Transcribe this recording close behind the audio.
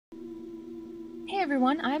Hey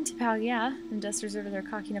everyone, I'm T'Pau, yeah, and Duster's over there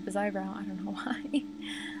cocking up his eyebrow, I don't know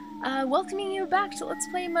why. Welcoming you back to Let's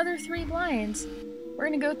Play Mother 3 Blind. We're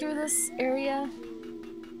gonna go through this area.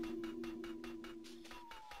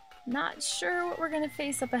 Not sure what we're gonna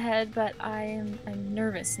face up ahead, but I'm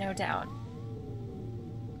nervous, no doubt.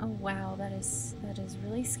 Oh wow, that is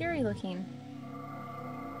really scary looking.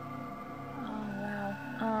 Oh wow,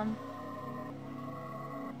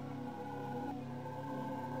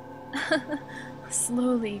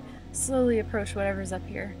 slowly approach whatever's up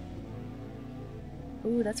here.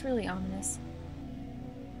 Ooh, that's really ominous.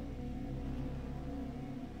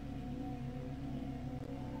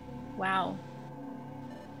 Wow.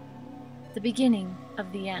 The beginning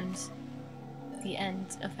of the end. The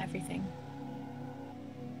end of everything.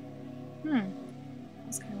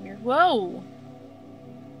 That's kind of weird. Whoa!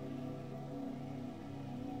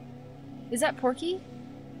 Is that Porky?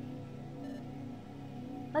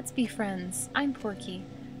 Let's be friends. I'm Porky.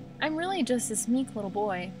 I'm really just this meek little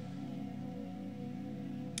boy.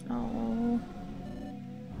 Oh.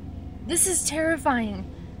 This is terrifying!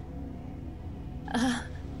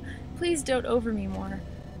 Please dote over me more.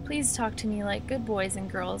 Please talk to me like good boys and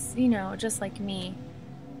girls, you know, just like me.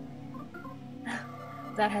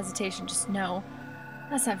 Without hesitation, just no.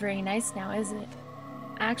 That's not very nice now, is it?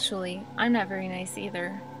 Actually, I'm not very nice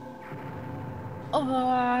either.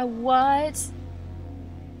 Oh, what?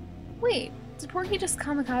 Wait, did Porky just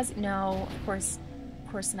kamikaze? No, of course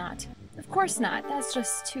not. Of course not. That's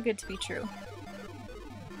just too good to be true.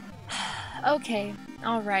 Okay,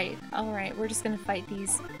 alright, we're just gonna fight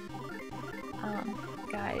these,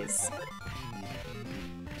 guys.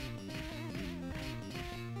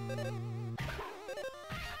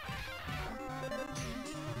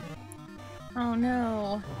 Oh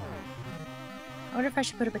no. I wonder if I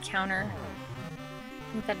should put up a counter.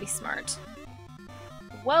 I think that'd be smart.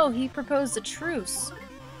 Whoa, he proposed a truce.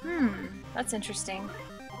 That's interesting.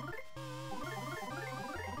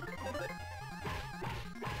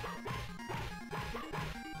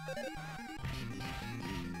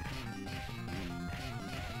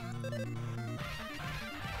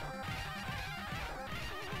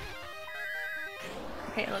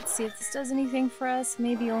 Okay, let's see if this does anything for us.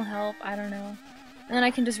 Maybe it'll help, I don't know. And then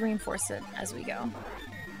I can just reinforce it as we go.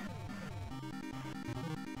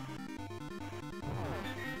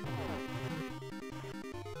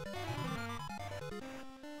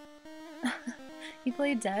 He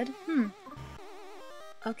played dead?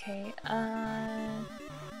 Okay, I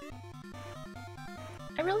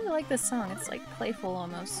really like this song. It's like playful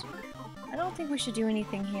almost. I don't think we should do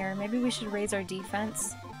anything here. Maybe we should raise our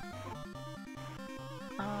defense.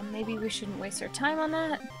 Maybe we shouldn't waste our time on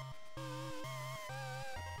that.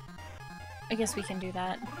 I guess we can do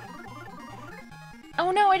that.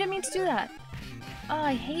 Oh no, I didn't mean to do that! Oh,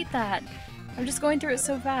 I hate that. I'm just going through it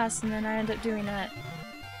so fast and then I end up doing that.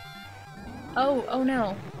 Oh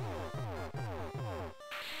no.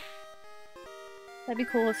 That'd be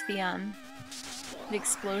cool if the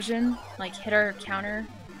explosion, like, hit our counter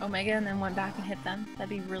Omega and then went back and hit them. That'd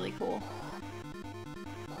be really cool.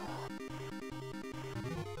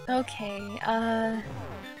 Okay, alright,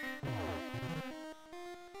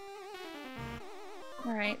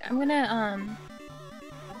 I'm gonna,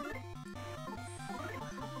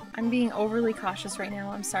 I'm being overly cautious right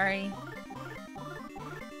now, I'm sorry.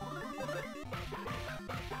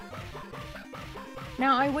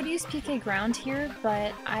 Now, I would use PK Ground here,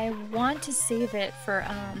 but I want to save it for,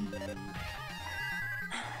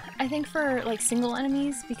 I think for, like, single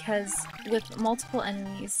enemies, because with multiple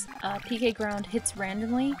enemies, PK Ground hits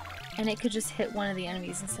randomly, and it could just hit one of the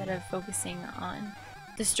enemies instead of focusing on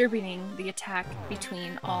distributing the attack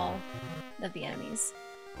between all of the enemies.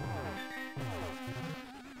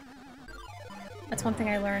 That's one thing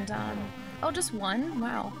I learned, oh, just one?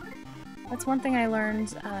 Wow. That's one thing I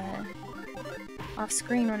learned, off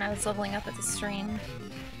screen when I was leveling up at the stream.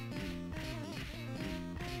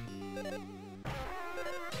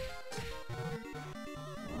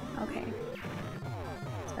 Okay.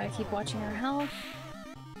 Just gotta keep watching our health.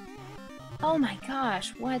 Oh my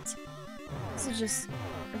gosh, what? This is just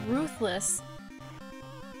ruthless.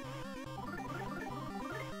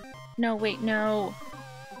 No, wait, no.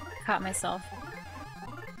 Caught myself.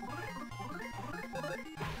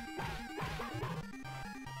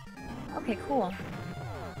 Okay, cool.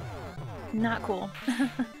 Not cool.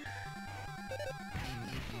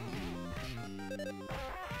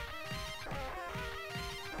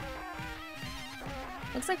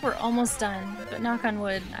 Looks like we're almost done, but knock on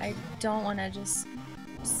wood, I don't want to just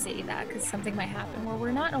say that because something might happen where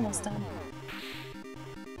we're not almost done.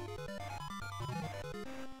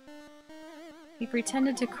 He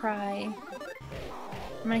pretended to cry.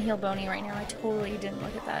 I'm gonna heal Boney right now. I totally didn't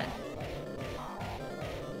look at that.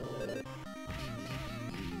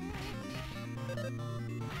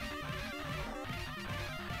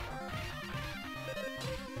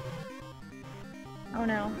 Oh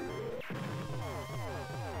no.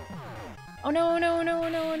 Oh no, no, no,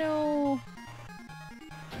 no, no!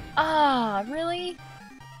 Ah, really?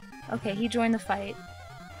 Okay, he joined the fight.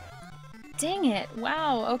 Dang it!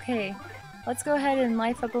 Wow, okay. Let's go ahead and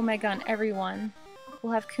life up Omega on everyone.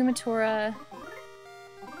 We'll have Kumatora...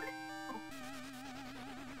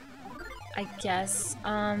 I guess.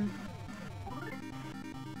 I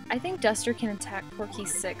think Duster can attack Porky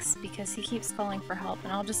 6 because he keeps calling for help,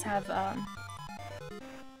 and I'll just have, I'll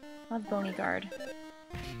have Boney guard.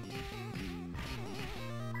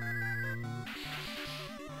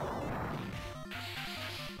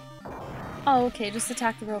 Oh, okay, just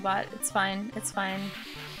attack the robot. It's fine, it's fine.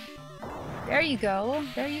 There you go,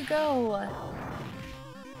 there you go.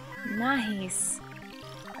 Nice.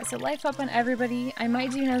 Alright, so life up on everybody. I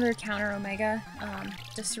might do another counter Omega,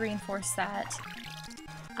 just to reinforce that.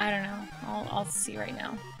 I don't know. I'll see right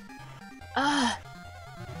now. Ah!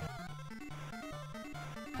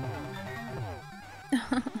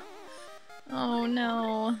 Oh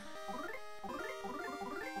no.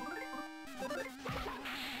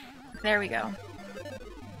 There we go.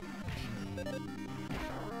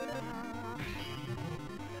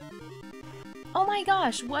 Oh my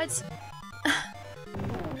gosh, what?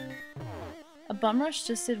 A bum rush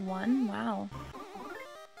just did one? Wow.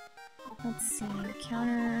 Let's see,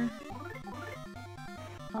 counter...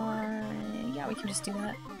 yeah, we can just do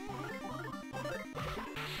that.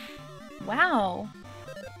 Wow!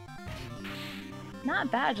 Not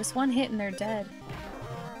bad, just one hit and they're dead.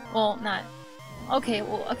 Well, not... Okay,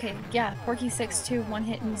 well, okay, yeah, Porky 6 too, one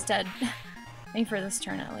hit and he's dead. I mean, for this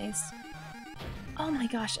turn at least. Oh my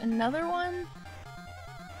gosh, another one?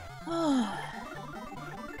 Oh.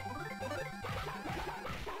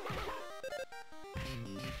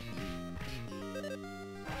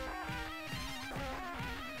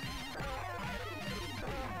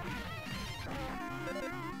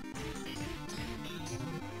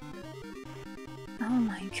 Oh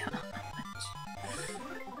my gosh.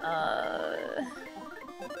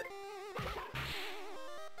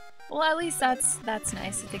 Well, at least that's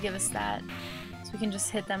nice if they give us that. So we can just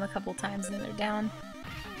hit them a couple times and they're down.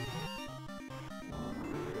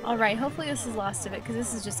 Alright, hopefully this is last of it, because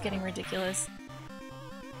this is just getting ridiculous.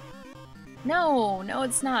 No! No,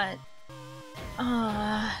 it's not.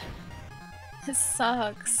 Ah, this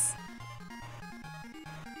sucks.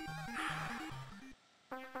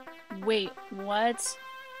 Wait, what?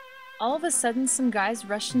 All of a sudden some guys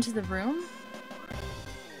rushed into the room?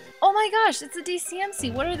 Oh my gosh, it's a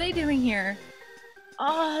DCMC! What are they doing here?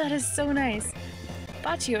 Oh, that is so nice.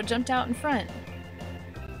 Baccio jumped out in front.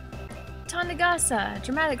 Tanagasa!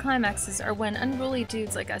 Dramatic climaxes are when unruly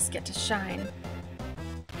dudes like us get to shine.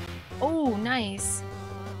 Oh, nice.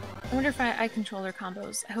 I wonder if I control their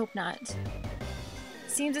combos. I hope not.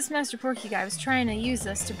 Seems this Master Porky guy was trying to use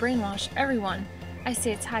us to brainwash everyone. I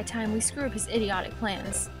say it's high time we screw up his idiotic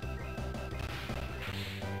plans.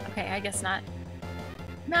 Okay, I guess not.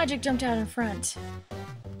 Magic jumped out in front.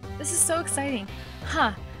 This is so exciting.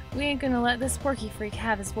 Ha! We ain't gonna let this Porky freak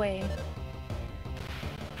have his way.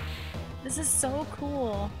 This is so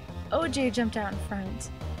cool. OJ jumped out in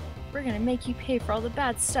front. We're gonna make you pay for all the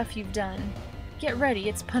bad stuff you've done. Get ready,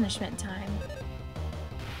 it's punishment time.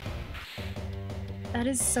 That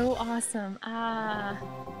is so awesome. Ah.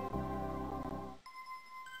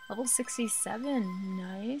 Level 67.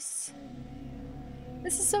 Nice.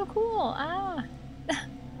 This is so cool. Ah.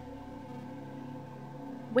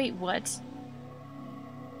 Wait, what?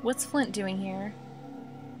 What's Flint doing here?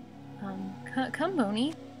 Come,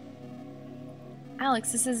 Boney.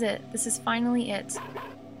 Alex, this is it. This is finally it.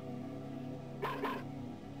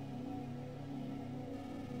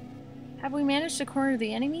 Have we managed to corner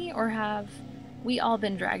the enemy, or have we all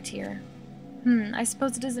been dragged here? I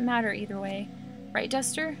suppose it doesn't matter either way. Right,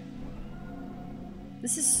 Duster?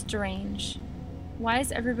 This is strange. Why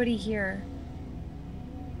is everybody here?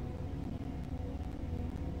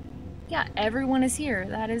 Yeah, everyone is here.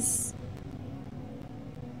 That is...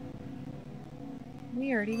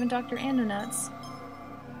 weird. Even Dr. Andonuts.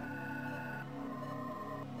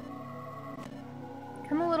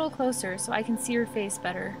 Come a little closer so I can see your face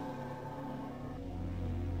better.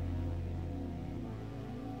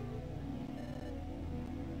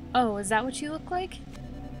 Oh, is that what you look like?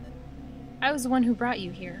 I was the one who brought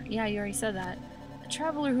you here. Yeah, you already said that. A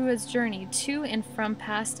traveler who has journeyed to and from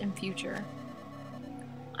past and future.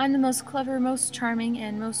 I'm the most clever, most charming,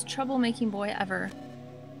 and most troublemaking boy ever.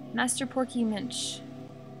 Master Porky Minch.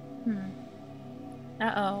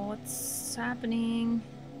 Uh-oh, what's happening?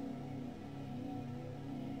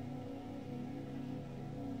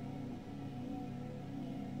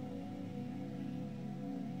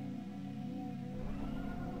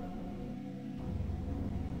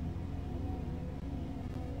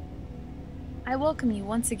 I welcome you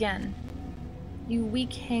once again, you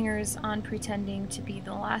weak hangers-on pretending to be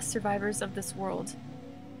the last survivors of this world.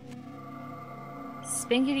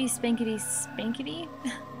 Spankety, spankety, spankety?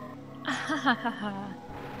 Ahahaha.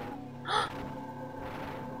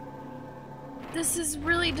 This is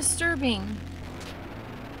really disturbing.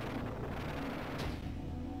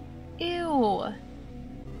 Ew.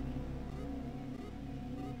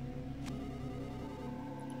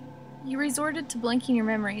 You resorted to blanking your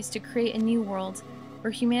memories to create a new world where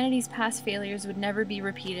humanity's past failures would never be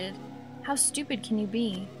repeated. How stupid can you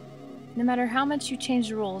be? No matter how much you change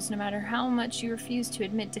the rules, no matter how much you refuse to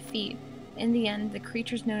admit defeat, in the end, the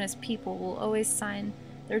creatures known as people will always sign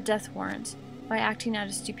their death warrant by acting out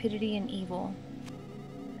of stupidity and evil.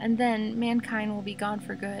 And then, mankind will be gone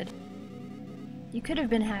for good. You could have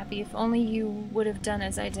been happy if only you would have done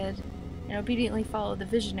as I did, and obediently followed the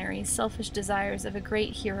visionary, selfish desires of a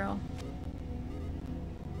great hero.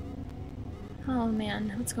 Oh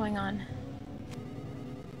man, what's going on?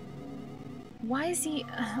 Why is he...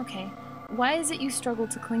 okay. Why is it you struggle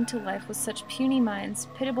to cling to life with such puny minds,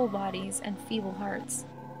 pitiable bodies, and feeble hearts?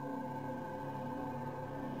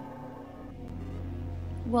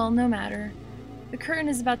 Well, no matter. The curtain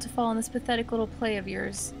is about to fall on this pathetic little play of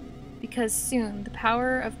yours, because soon the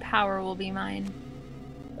power of power will be mine.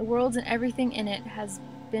 The world and everything in it has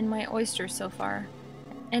been my oyster so far,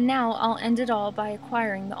 and now I'll end it all by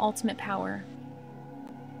acquiring the ultimate power.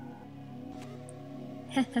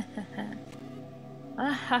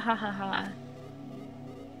 Ah ha ha ha ha.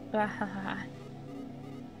 Ah ha ha.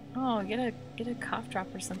 Oh, get a cough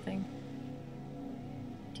drop or something.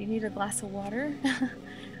 Do you need a glass of water?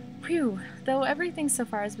 Phew, though everything so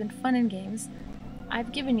far has been fun and games,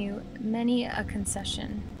 I've given you many a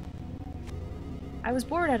concession. I was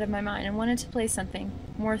bored out of my mind and wanted to play something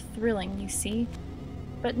more thrilling, you see.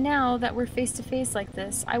 But now that we're face to face like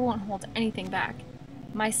this, I won't hold anything back.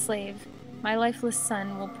 My slave, my lifeless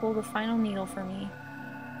son, will pull the final needle for me.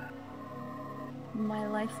 My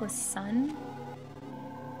lifeless son?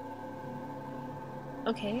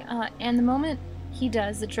 Okay, and the moment he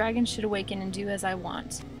does, the dragon should awaken and do as I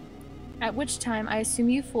want. At which time, I assume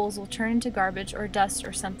you fools will turn into garbage or dust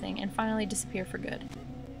or something and finally disappear for good.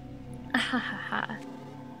 Ahahaha.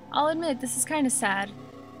 I'll admit this is kind of sad,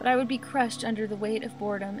 but I would be crushed under the weight of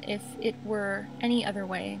boredom if it were any other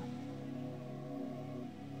way.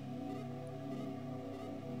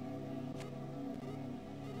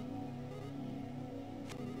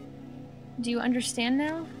 Do you understand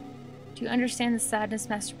now? Do you understand the sadness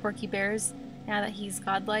Master Porky bears now that he's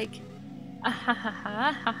godlike?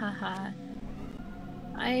 Ahahaha, ha ha ha.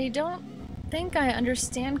 I don't think I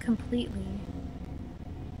understand completely.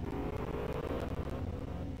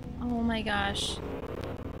 Oh my gosh.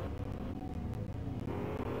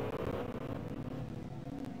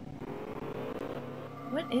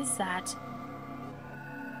 What is that?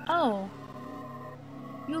 Oh.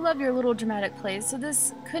 You love your little dramatic plays, so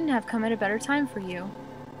this couldn't have come at a better time for you.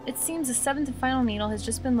 It seems the seventh and final needle has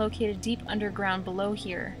just been located deep underground below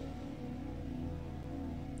here.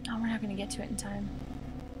 Oh, we're not going to get to it in time.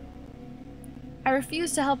 I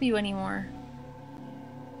refuse to help you anymore.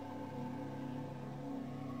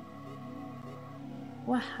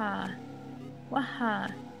 Waha.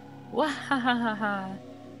 Waha. Wahahaha.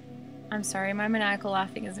 I'm sorry, my maniacal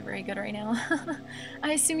laughing isn't very good right now.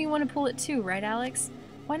 I assume you want to pull it too, right, Alex?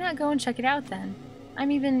 Why not go and check it out then?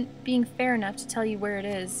 I'm even being fair enough to tell you where it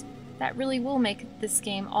is. That really will make this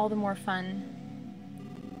game all the more fun.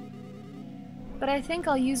 But I think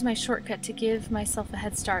I'll use my shortcut to give myself a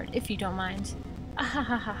head start, if you don't mind.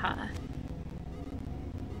 Ahahaha.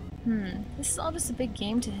 This is all just a big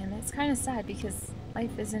game to him. It's kind of sad because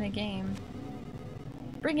life isn't a game.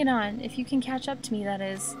 Bring it on, if you can catch up to me, that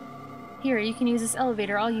is. Here, you can use this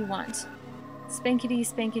elevator all you want. Spankety,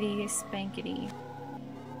 spankety, spankety.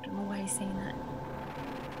 Don't know why he's saying that.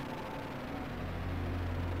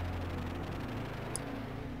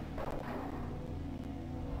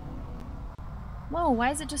 Whoa,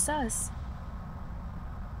 why is it just us?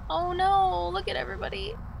 Oh no, look at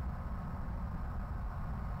everybody.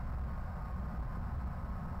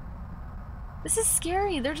 This is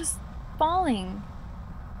scary, they're just falling.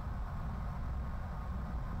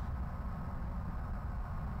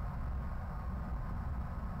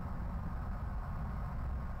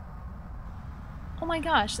 my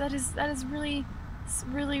gosh, that is really,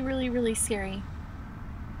 really scary.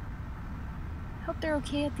 Hope they're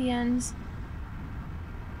okay at the end.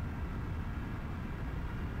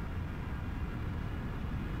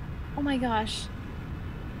 Oh my gosh.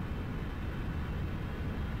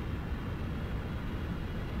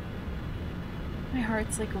 My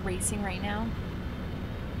heart's like racing right now.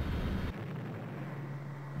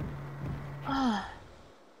 Ah.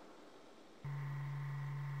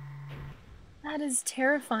 That is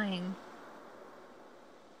terrifying.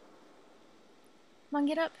 Come on,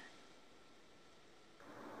 get up.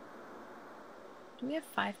 Do we have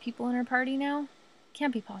 5 people in our party now?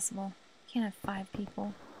 Can't be possible. Can't have 5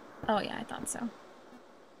 people. Oh yeah, I thought so.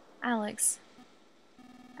 Alex.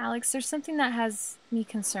 Alex, there's something that has me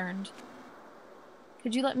concerned.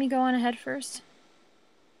 Could you let me go on ahead first?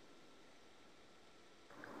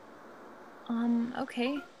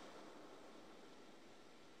 Okay.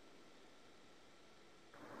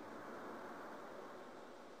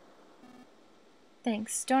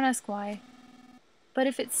 Thanks. Don't ask why. But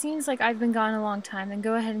if it seems like I've been gone a long time, then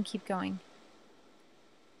go ahead and keep going.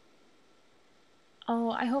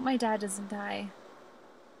 Oh, I hope my dad doesn't die.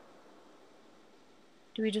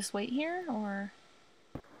 Do we just wait here, or...?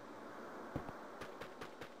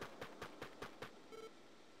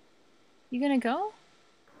 You gonna go?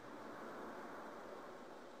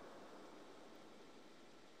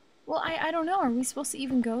 Well, I don't know. Are we supposed to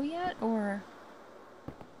even go yet, or...?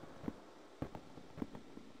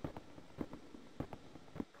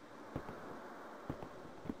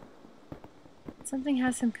 Something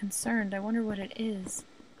has him concerned. I wonder what it is.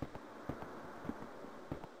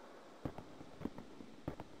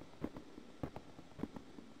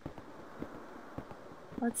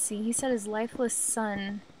 Let's see. He said his lifeless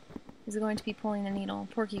son is going to be pulling the needle.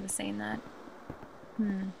 Porky was saying that. I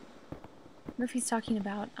wonder if he's talking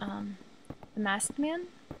about, the Masked Man?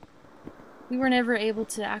 We were never able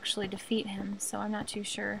to actually defeat him, so I'm not too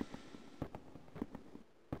sure.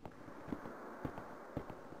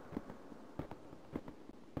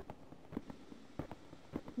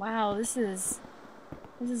 Wow, this is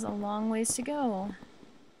a long ways to go.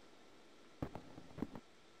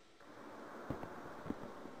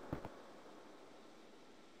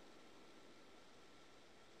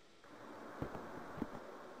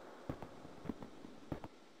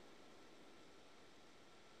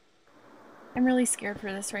 I'm really scared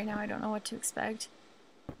for this right now. I don't know what to expect.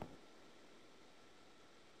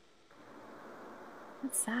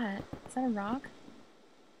 What's that? Is that a rock?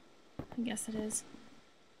 I guess it is.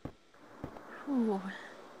 Whew.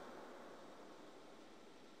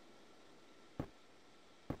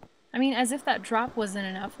 I mean, as if that drop wasn't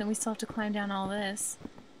enough, then we still have to climb down all this.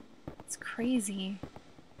 It's crazy.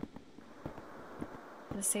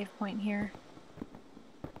 There's a save point here.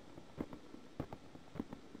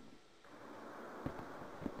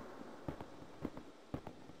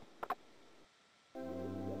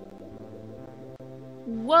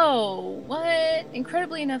 Whoa! What?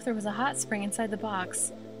 Incredibly enough, there was a hot spring inside the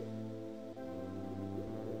box.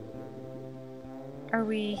 Are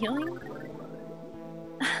we healing?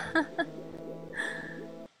 I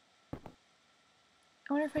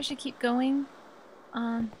wonder if I should keep going.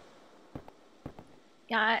 Yeah,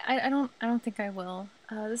 I don't think I will.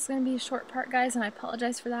 This is gonna be a short part, guys, and I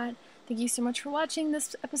apologize for that. Thank you so much for watching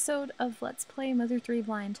this episode of Let's Play Mother 3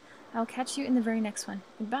 Blind. I'll catch you in the very next one.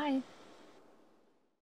 Goodbye!